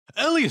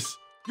Elias,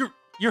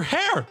 your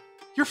hair,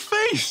 your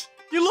face.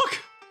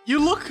 You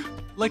look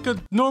like a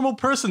normal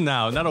person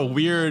now, not a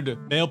weird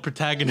male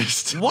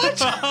protagonist. What?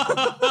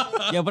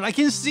 Yeah, but I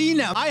can see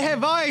now. I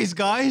have eyes,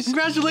 guys.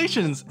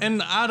 Congratulations.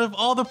 And out of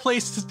all the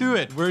places to do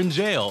it, we're in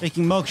jail.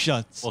 Taking mug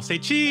shots. We'll say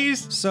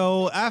cheese.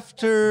 So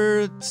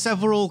after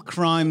several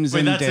crimes Wait,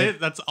 and that's death, it?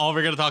 That's all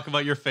we're going to talk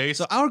about, your face?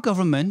 so our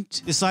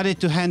government decided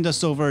to hand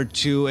us over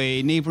to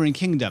a neighboring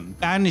kingdom,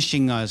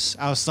 banishing us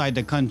outside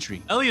the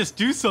country. Elias,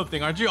 do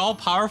something. Aren't you all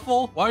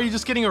powerful? Why are you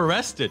just getting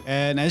arrested?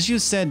 And as you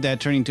said that,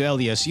 turning to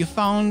Elias, you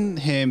found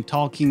him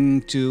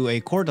talking to a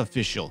court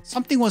official.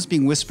 Something was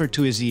being whispered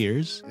to his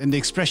ears, and the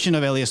expression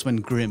of Elias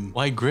went grim.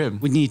 Why grim?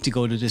 We need to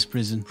go to this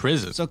prison.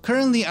 Prison? So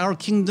currently our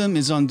kingdom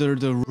is under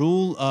the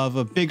rule of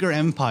a bigger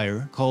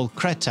empire called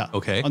Creta.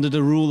 Okay. Under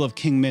the rule of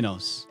King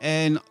Minos.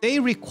 And they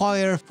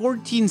require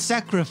 14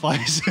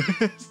 sacrifices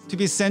to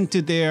be sent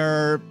to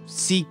their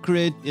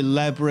secret,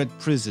 elaborate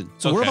prison.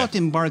 So we're Okay. about to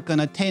embark on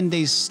a 10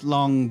 days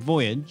long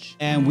voyage,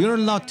 and we're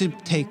allowed to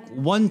take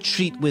one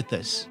treat with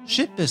us.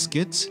 Ship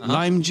biscuits,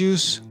 lime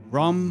juice,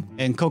 rum,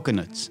 and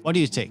coconuts. What do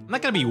you take? I'm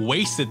not going to be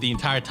wasted the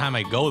entire time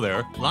I go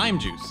there. Lime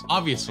juice,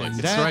 obviously. It's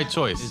the That right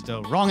choice. is the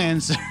wrong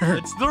answer.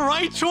 It's the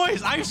right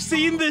choice. I've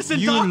seen this in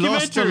You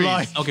lost your documentaries.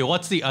 life. Okay,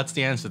 what's the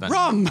answer then?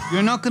 Rum!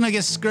 You're not gonna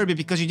get scurvy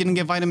because you didn't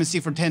get vitamin C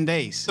for 10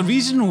 days. The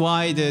reason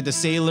why the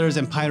sailors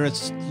and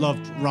pirates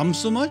loved rum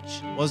so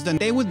much was that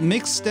they would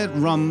mix that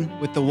rum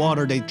with the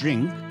water they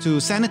drink to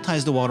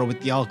sanitize the water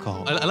with the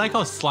alcohol. I like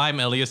how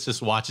Slime Elias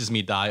just watches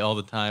me die all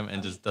the time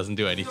and just doesn't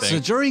do anything. So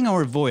during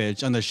our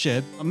voyage on the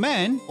ship, a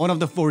man, one of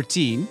the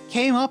 14,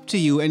 came up to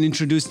you and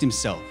introduced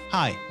himself.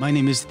 Hi, my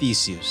name is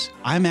Theseus.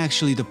 I'm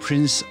actually the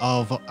prince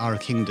of our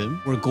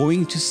kingdom. We're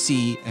going to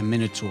see a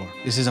Minotaur.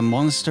 This is a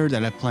monster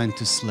that I plan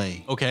to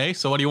slay. Okay,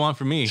 so what do you want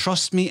from me?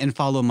 Trust me and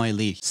follow my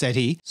lead, said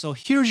he. So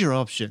here's your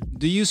option.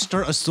 Do you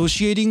start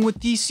associating with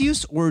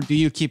Theseus or do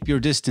you keep your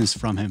distance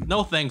from him?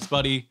 No thanks,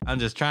 buddy. I'm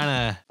just trying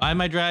to find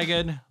my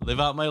dragon, live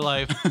out my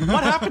life.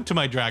 What happened to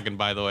my dragon,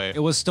 by the way? It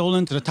was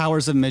stolen to the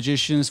towers of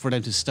magicians for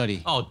them to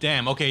study. Oh,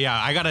 damn. Okay,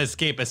 yeah, I gotta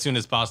escape as soon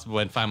as possible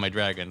and find my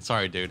dragon.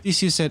 Sorry, dude.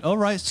 Theseus said, all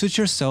right, suit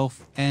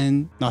yourself,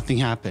 and nothing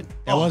happened.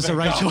 That was the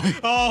right choice.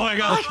 Oh my The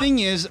gosh. thing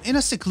is, in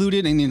a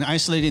secluded and an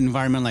isolated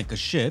environment like a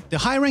ship, the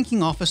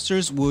high-ranking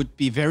officers would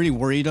be very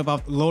worried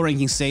about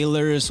low-ranking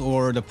sailors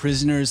or the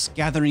prisoners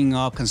gathering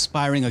up,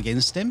 conspiring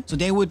against them. So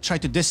they would try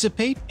to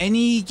dissipate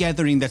any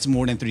gathering that's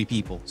more than 3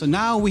 people. So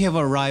now we have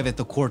arrived at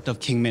the court of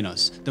King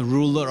Minos, the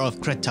ruler of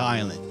Creta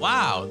Island.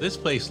 Wow, this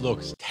place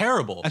looks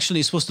terrible. Actually,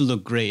 it's supposed to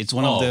look great. It's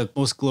one of the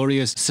most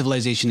glorious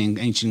civilization in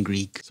ancient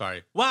Greek.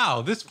 Sorry.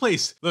 Wow, this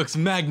place looks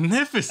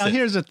magnificent. Now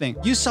here's the thing.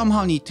 You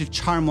somehow need to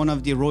charm one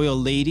of the royal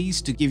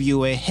ladies to give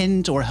you a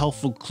hint or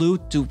helpful clue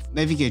to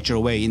navigate your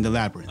way in the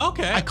labyrinth.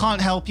 Okay. I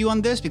can't help you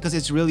on this because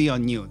it's really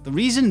on you. The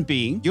reason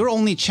being, your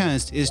only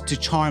chance is to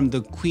charm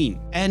the queen.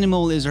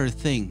 Animal is her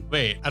thing.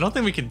 Wait, I don't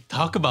think we can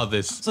talk about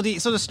this. So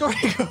the story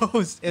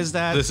goes is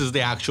that This is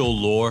the actual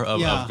lore of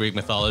Yeah. Greek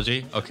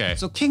mythology? Okay.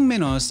 So King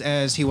Minos,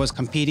 as he was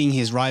competing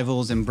his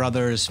rivals and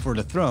brothers for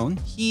the throne,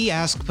 he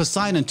asked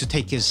Poseidon to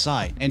take his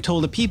side and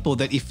told the people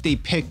that if they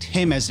picked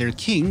him as their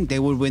king, they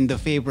would win the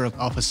favor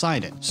of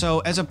Poseidon. So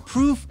as a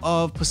proof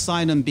of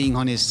Poseidon being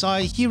on his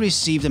side, he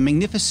received a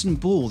magnificent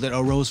bull that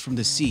arose from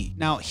the sea.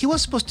 Now, he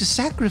was supposed to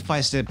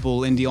sacrifice that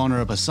bull in the honor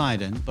of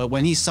Poseidon, but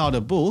when he saw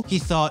the bull, he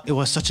thought it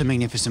was such a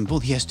magnificent bull,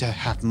 he has to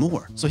have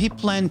more. So he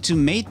planned to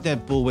mate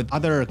that bull with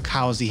other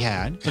cows he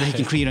had so that he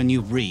can create a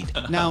new breed.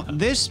 Now,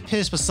 this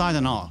pissed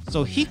Poseidon off,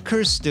 so he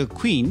cursed the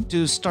queen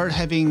to start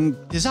having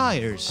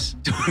desires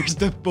towards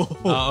the bull.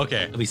 Oh,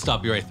 okay. Let me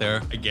stop you right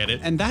there. I get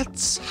it. And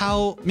that's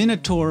how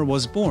Minotaur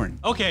was born.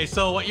 Okay,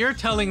 so what you're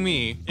telling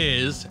me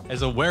is,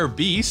 as a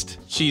werebeast,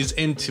 she's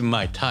into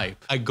my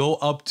type. I go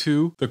up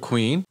to the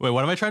queen. Wait,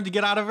 what am I trying to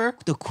get out of her?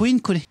 The queen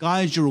could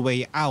guide your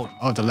way out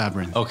of the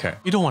labyrinth. Okay.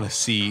 You don't want to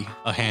see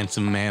a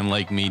handsome man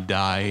like me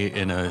die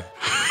in a...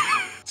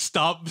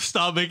 Stop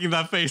making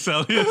that face,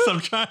 Elias.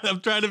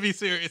 I'm trying to be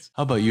serious.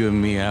 How about you and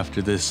me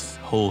after this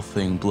whole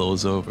thing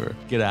blows over?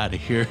 Get out of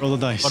here. Roll the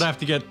dice. What do I have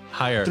to get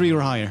higher? 3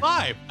 or higher.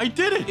 5. I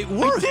did it. It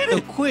worked. I did The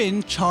it.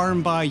 queen,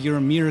 charmed by your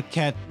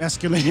meercat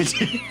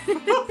masculinity,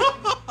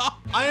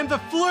 I am the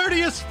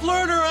flirtiest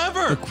flirter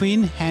ever. the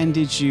queen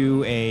handed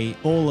you a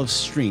bowl of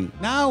string.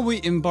 Now we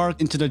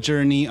embark into the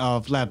journey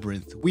of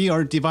Labyrinth. We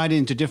are divided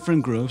into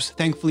different groups.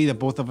 Thankfully that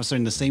both of us are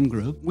in the same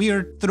group. We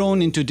are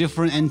thrown into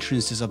different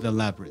entrances of the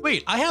labyrinth.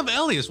 Wait, I have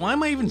Elias. Why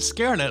am I even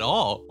scared at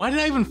all? Why did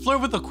I even flirt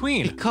with the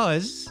queen?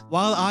 Because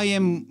while I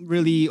am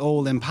really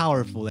old and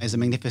powerful as a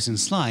magnificent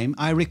slime,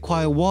 I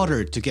require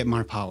water to get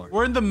my power.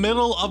 We're in the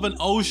middle of an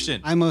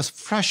ocean. I'm a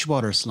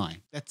freshwater slime.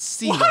 That's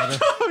seawater.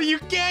 You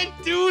can't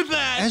do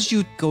that. As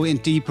you go in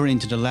deeper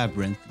into the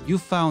labyrinth, you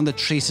found the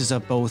traces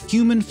of both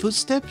human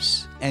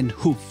footsteps and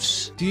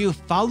hoofs. Do you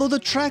follow the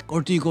track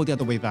or do you go the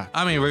other way back?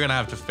 I mean, we're gonna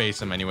have to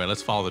face him anyway.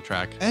 Let's follow the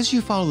track. As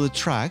you follow the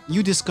track,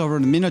 you discover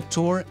the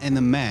Minotaur and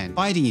the man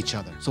fighting each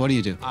other. So what do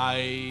you do?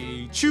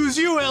 I choose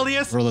you,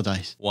 Elias. Roll the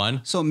dice.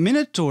 1. So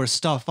Minotaur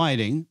stopped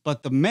fighting,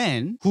 but the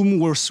man whom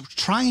we're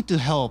trying to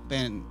help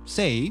and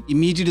save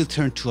immediately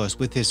turned to us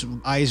with his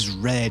eyes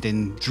red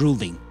and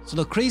drooling. So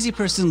the crazy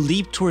person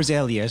leaped towards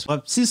Elias,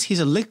 but since he's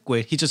a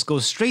liquid, he just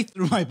goes straight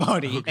through my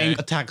body and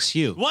attacks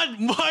you. What?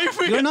 Why?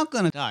 You're not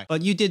gonna die,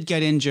 but you did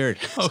get injured.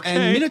 Okay.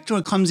 And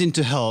Minotaur comes in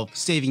to help,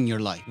 saving your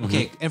life.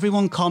 Okay,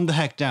 everyone calm the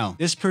heck down.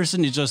 This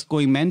person is just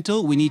going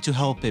mental. We need to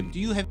help him. Do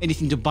you have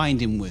anything to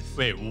bind him with?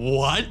 Wait,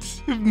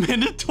 what?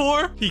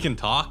 Minotaur? He can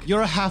talk?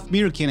 You're a half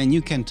meerkat and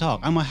you can talk.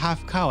 I'm a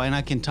half cow and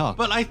I can talk.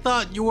 But I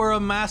thought you were a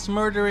mass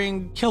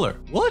murdering killer.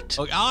 What?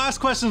 Okay, I'll ask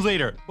questions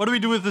later. What do we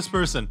do with this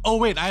person? Oh,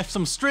 wait, I have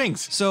some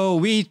strings. So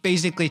we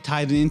basically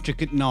tied an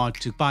intricate knot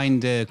to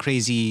bind the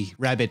crazy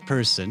rabbit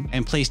person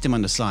and placed him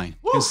on the sign.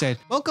 And said,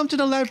 "Welcome to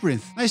the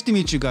Labyrinth. Nice to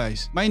meet you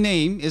guys. My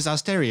name is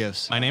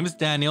Asterios." My name is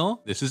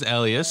Daniel. This is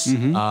Elias.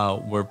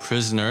 We're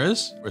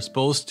prisoners. We're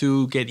supposed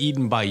to get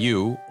eaten by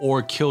you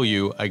or kill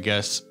you, I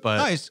guess, but...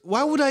 Guys,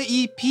 why would I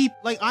eat people?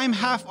 Like, I'm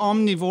half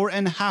omnivore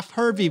and half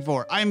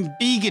herbivore. I'm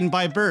vegan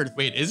by birth.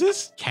 Wait, is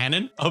this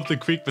canon of the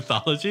Greek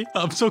mythology?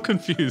 I'm so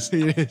confused.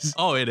 It is.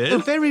 Oh, it The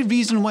is? very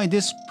reason why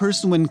this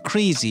person went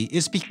crazy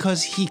is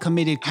because he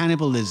committed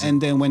cannibalism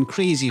and then went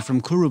crazy from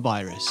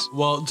coronavirus.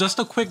 Well, just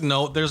a quick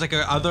note. There's like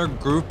a other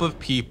group of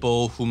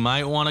people who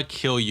might want to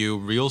kill you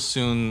real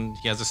soon.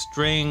 He has a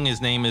string. His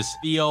name is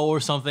Theo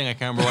or something. I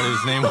can't remember what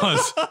his name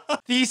was.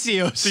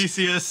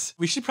 Theseus.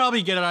 We should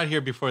probably get out of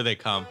here before they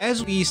come.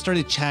 As we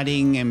started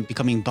chatting and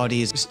becoming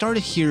buddies, we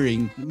started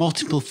hearing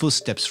multiple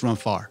footsteps from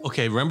afar.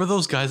 Okay, remember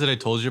those guys that I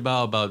told you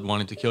about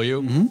wanting to kill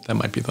you? That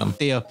might be them.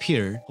 They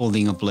appeared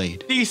holding a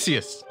blade.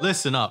 Theseus,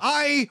 listen up.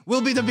 I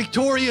will be the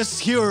victorious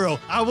hero.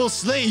 I will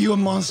slay you,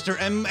 monster,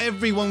 and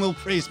everyone will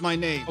praise my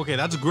name. Okay,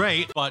 that's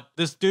great, but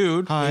this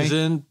dude Hi.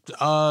 isn't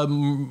a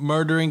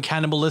murdering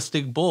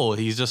cannibalistic bull.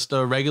 He's just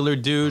a regular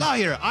dude.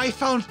 Liar, I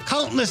found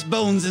countless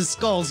bones and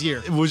skulls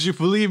here. Would you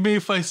believe me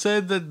if I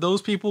said that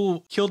those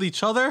people killed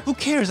each other? Who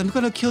cares? I'm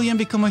gonna kill you and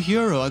become a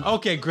hero.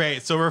 Okay,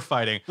 great. So we're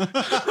fighting.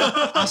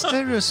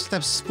 Asterios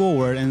steps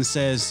forward and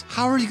says,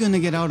 "How are you gonna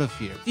get out of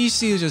here?"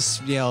 Theseus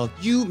just yelled,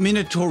 "You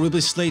Minotaur will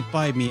be slayed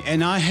by me,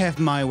 and I have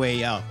my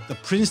way out. The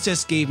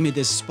princess gave me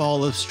this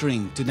ball of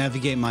string to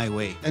navigate my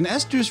way." And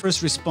Asterios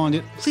first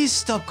responded, "Please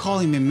stop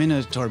calling me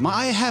Minotaur.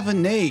 I have a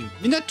name.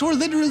 Minotaur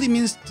literally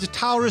means the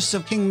towers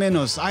of King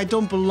Minos. I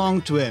don't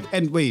belong to him."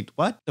 And wait,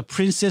 what? The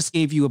princess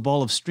gave you a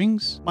ball of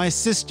strings? My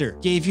sister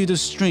gave you the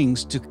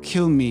strings to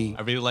kill me.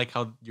 I really like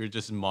how you're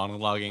just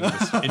monologuing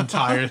this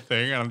entire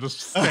thing, and I'm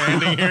just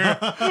standing here.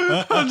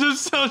 I'm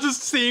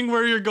just seeing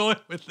where you're going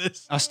with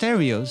this.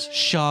 Asterios,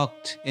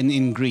 shocked and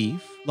in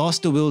grief,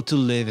 lost the will to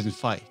live and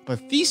fight.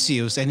 But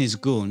Theseus and his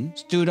goon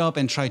stood up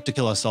and tried to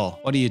kill us all.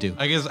 What do you do?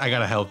 I guess I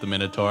gotta help the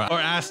Minotaur. Or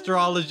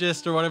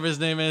astrologist or whatever his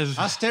name is.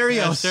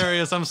 Asterios.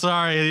 Asterios, I'm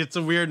sorry. It's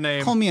a weird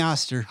name. Call me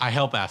Aster. I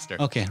help Aster.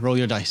 Okay, roll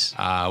your dice.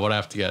 What do I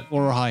have to get?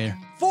 4 or higher.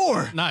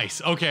 4!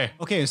 Nice. Okay.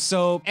 Okay,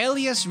 so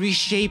Elias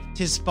reshaped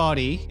his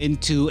body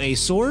into a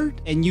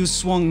sword, and you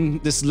swung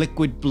this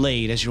liquid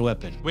blade as your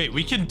weapon. Wait,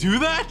 we can do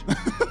that?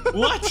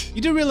 What?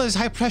 You do realize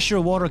high pressure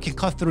water can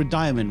cut through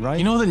diamond, right?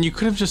 You know, then you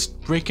could have just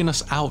broken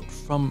us out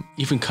from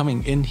even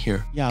coming in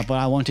here. Yeah, but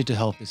I wanted to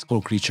help this poor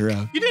creature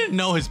out. You didn't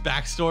know his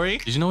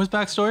backstory. Did you know his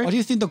backstory? What do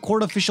you think the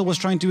court official was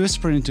trying to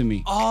whisper into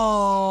me?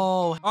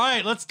 Oh. All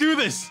right, let's do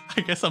this.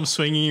 I guess I'm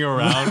swinging you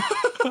around.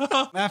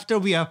 After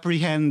we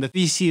apprehend the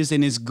Theseus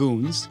and his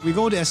goons, we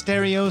go to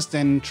Asterios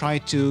and try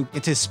to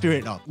get his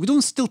spirit up. We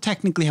don't still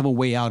technically have a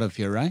way out of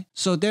here, right?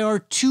 So there are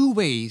 2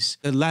 ways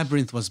the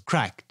labyrinth was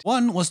cracked.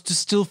 One was to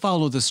still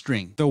follow the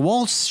string. The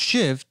walls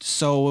shift,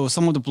 so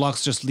some of the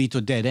blocks just lead to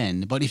a dead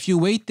end. But if you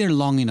wait there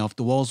long enough,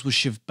 the walls will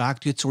shift back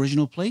to its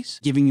original place,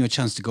 giving you a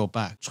chance to go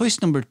back.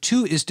 Choice number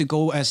 2 is to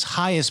go as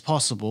high as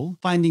possible,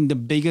 finding the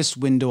biggest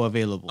window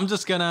available. I'm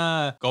just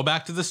gonna go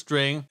back to the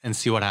string and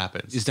see what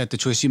happens. Is that the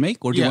choice you make?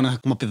 Or do you Yeah. want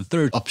to come up with a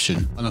third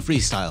option on a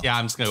freestyle? Yeah,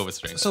 I'm just gonna go with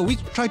string. So we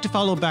tried to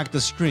follow back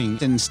the string,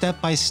 then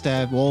step by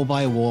step, wall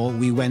by wall,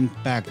 we went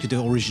back to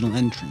the original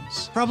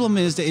entrance. Problem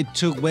is that it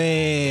took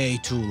way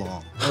too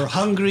long. We're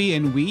hungry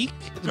and weak.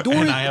 The door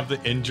and I have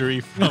the injury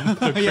from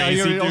the crazy yeah,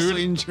 you're dude. also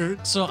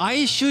injured. So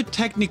I should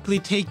technically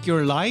take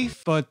your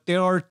life, but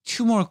there are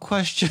 2 more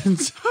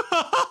questions.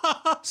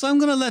 So I'm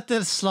gonna let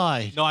that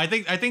slide. No, I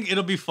think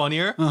it'll be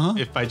funnier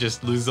if I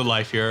just lose the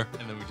life here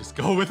and then we just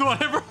go with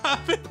whatever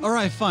happens. All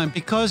right, fine.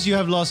 Because you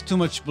have lost too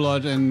much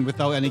blood and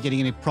without getting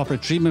any proper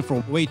treatment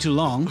for way too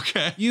long,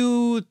 Okay.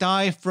 you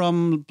die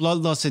from blood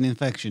loss and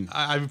infection.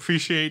 I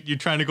appreciate you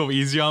trying to go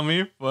easy on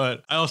me,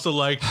 but I also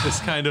like this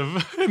kind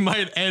of it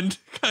might end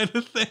kind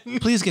of thing.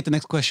 Please get the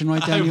next question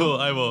right, Daniel.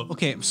 I will.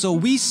 Okay, so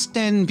we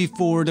stand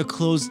before the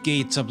closed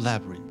gates of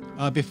Labyrinth.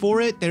 Before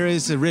it, there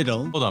is a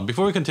riddle. Hold on,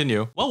 before we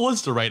continue, what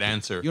was the right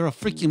answer? You're a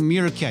freaking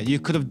meerkat. You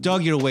could have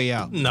dug your way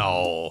out.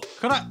 No.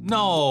 Could I?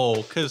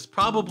 No, because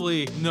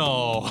probably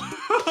no.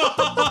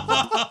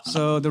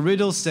 So the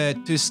riddle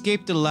said, to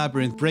escape the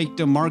labyrinth, break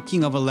the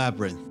marking of a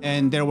labyrinth.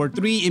 And there were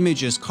 3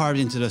 images carved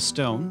into the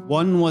stone.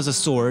 One was a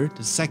sword,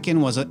 the second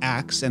was an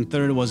axe, and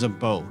third was a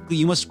bow.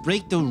 You must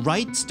break the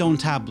right stone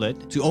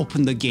tablet to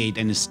open the gate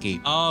and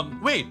escape.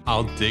 Wait.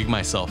 I'll dig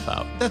myself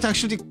out. That's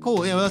actually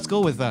cool. Yeah, let's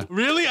go with that.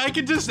 Really? I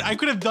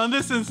could have done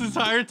this this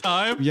entire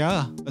time?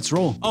 Yeah, let's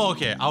roll. Oh,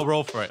 okay. I'll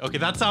roll for it. Okay,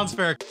 that sounds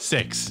fair.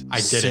 6. I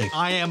did it. 6.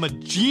 I am a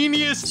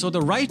genius. So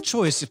the right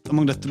choice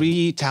among the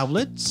 3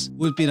 tablets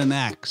would be an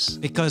axe,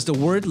 because the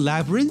word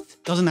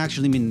labyrinth doesn't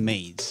actually mean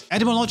maze.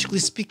 Etymologically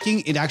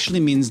speaking, it actually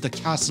means the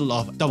castle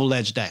of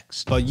double-edged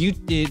axe. But you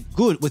did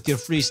good with your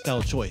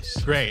freestyle choice.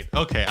 Great.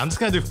 Okay, I'm just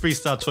gonna do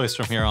freestyle choice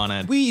from here on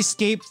in. We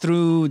escaped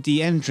through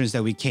the entrance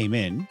that we came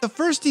in. The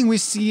first thing we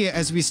see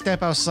as we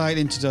step outside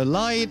into the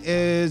light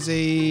is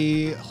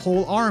a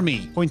whole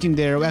army pointing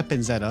their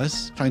weapons at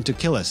us, trying to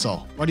kill us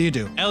all. What do you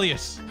do?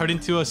 Elias, turned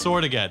into a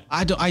sword again.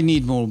 I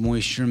need more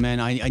moisture, man.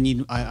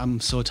 I'm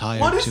so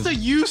tired. What is the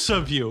use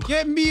of you?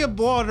 Get me a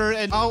water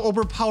and I'll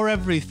overpower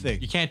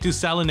everything. You can't do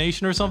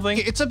salination or something?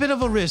 It's a bit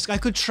of a risk. I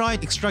could try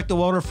to extract the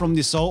water from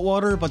the salt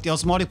water, but the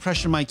osmotic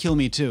pressure might kill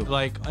me too.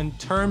 Like, in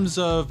terms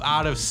of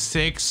out of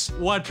 6,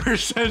 what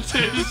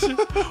percentage?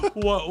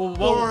 what, 4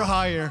 or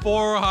higher.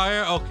 4 or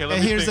higher? Okay, let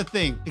me Here's think. the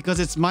thing. Because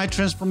it's my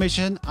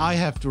transformation, I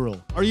have to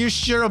roll. Are you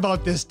sure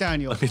about this,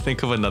 Daniel? Let me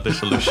think of another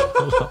solution.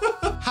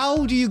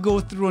 How do you go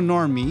through an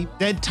army,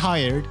 dead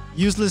tired,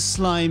 useless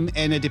slime,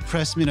 and a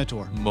depressed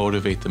Minotaur?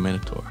 Motivate the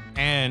Minotaur.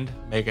 And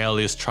make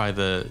Elias try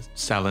the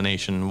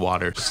salination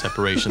water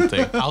separation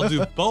thing. I'll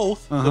do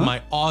both, but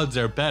my odds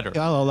are better.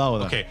 I'll allow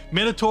that. Okay,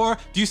 Minotaur,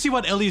 do you see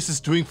what Elias is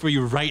doing for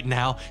you right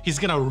now? He's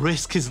gonna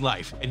risk his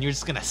life, and you're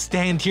just gonna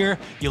stand here,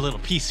 you little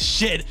piece of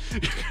shit.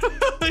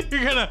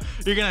 you're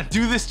gonna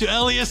do this to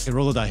Elias. Okay,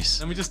 roll the dice.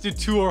 Let me just do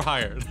 2 or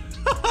higher.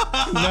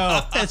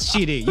 No, that's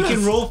cheating. You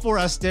can roll for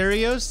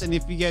Asterios, and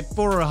if you get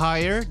 4 or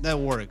higher, that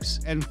works.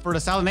 And for the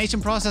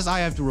salination process, I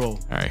have to roll.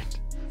 All right.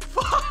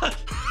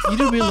 You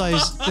do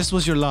realize this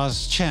was your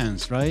last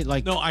chance, right?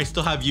 Like, No, I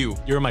still have you.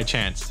 You're my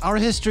chance. our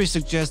history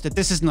suggests that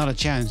this is not a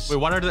chance. Wait,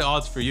 what are the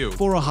odds for you?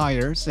 4 or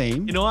higher,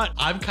 same. You know what?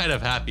 I'm kind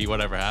of happy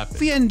whatever happened.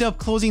 If we end up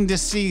closing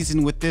this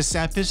season with this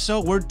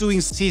episode, we're doing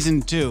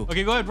season 2.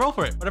 Okay, go ahead, roll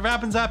for it. Whatever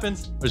happens,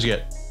 happens. What'd you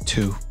get?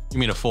 2. You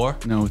mean a 4?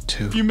 No,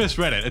 2. You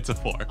misread it. It's a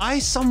 4. I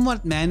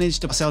somewhat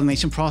managed the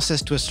salination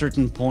process to a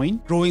certain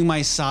point, growing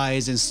my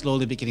size and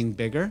slowly becoming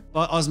bigger.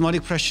 But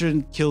osmotic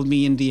pressure killed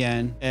me in the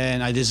end,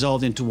 and I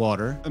dissolved into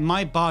water. And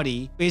my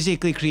body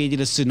basically created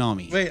a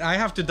tsunami. Wait, I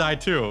have to die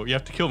too. You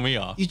have to kill me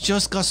off. You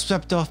just got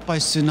swept off by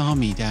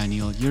tsunami,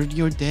 Daniel.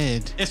 You're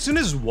dead. As soon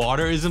as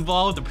water is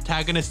involved, the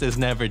protagonist is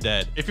never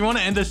dead. If you want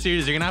to end the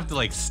series, you're gonna have to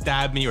like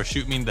stab me or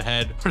shoot me in the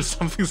head, or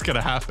something's gonna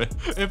happen.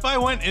 If I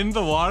went in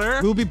the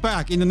water, We'll be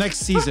back in the next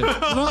season. You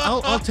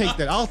know, I'll take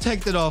that. I'll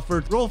take that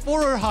offer. Roll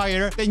 4 or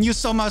higher, then you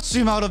somehow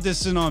swim out of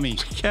this tsunami.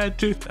 can't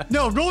do that.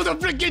 No, roll the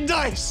freaking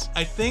dice.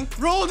 I think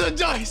Roll the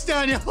dice,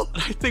 Daniel.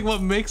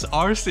 what makes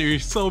our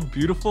series so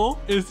beautiful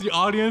is the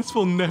audience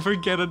will never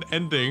get an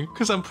ending.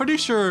 Because I'm pretty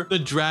sure the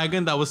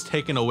dragon that was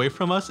taken away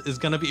from us is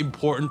gonna be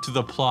important to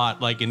the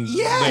plot, like in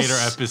later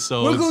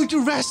episodes. We're going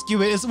to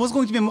rescue it. It was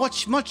going to be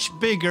much, much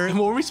bigger. And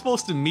were we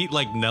supposed to meet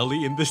like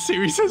Nelly in this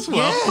series as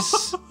well?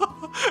 Yes.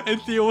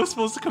 And Theo was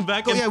supposed to come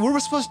back Oh, and yeah, we were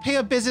supposed to pay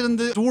a visit in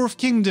the Dwarf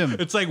Kingdom.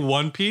 it's like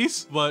One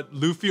Piece, but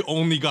Luffy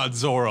only got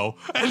Zoro.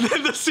 And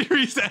then the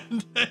series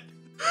ended.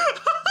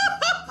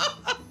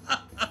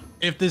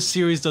 If this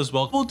series does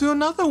well, we'll do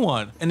another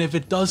one. And if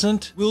it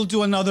doesn't, We'll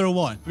do another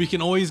one. we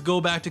can always go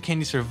back to Can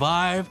You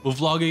Survive? We'll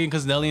vlog again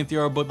because Nelly and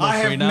Theo are both more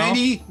I free have now.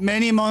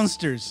 many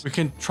monsters. We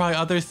can try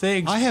other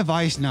things. I have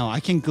eyes now. I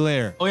can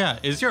glare. Oh yeah,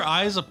 is your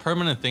eyes a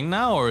permanent thing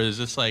now? Or is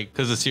this like,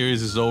 because the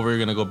series is over, you're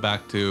gonna go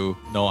back to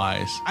no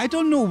eyes? I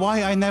don't know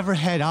why I never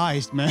had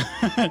eyes, man.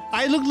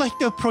 I look like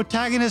the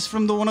protagonist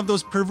from one of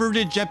those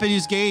perverted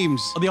Japanese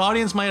games. The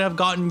audience might have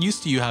gotten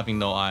used to you having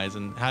no eyes,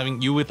 and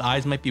having you with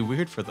eyes might be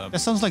weird for them. That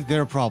sounds like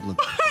their problem. You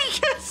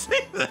can't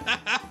say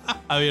that.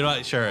 I mean,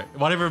 what, sure,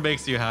 whatever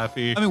makes you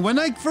happy. I mean, when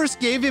I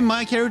first gave him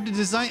my character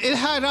design, it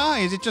had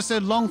eyes. It just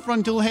had long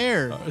frontal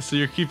hair. So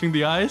you're keeping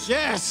the eyes?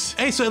 Yes.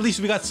 Hey, so at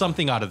least we got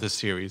something out of this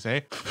series,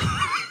 eh?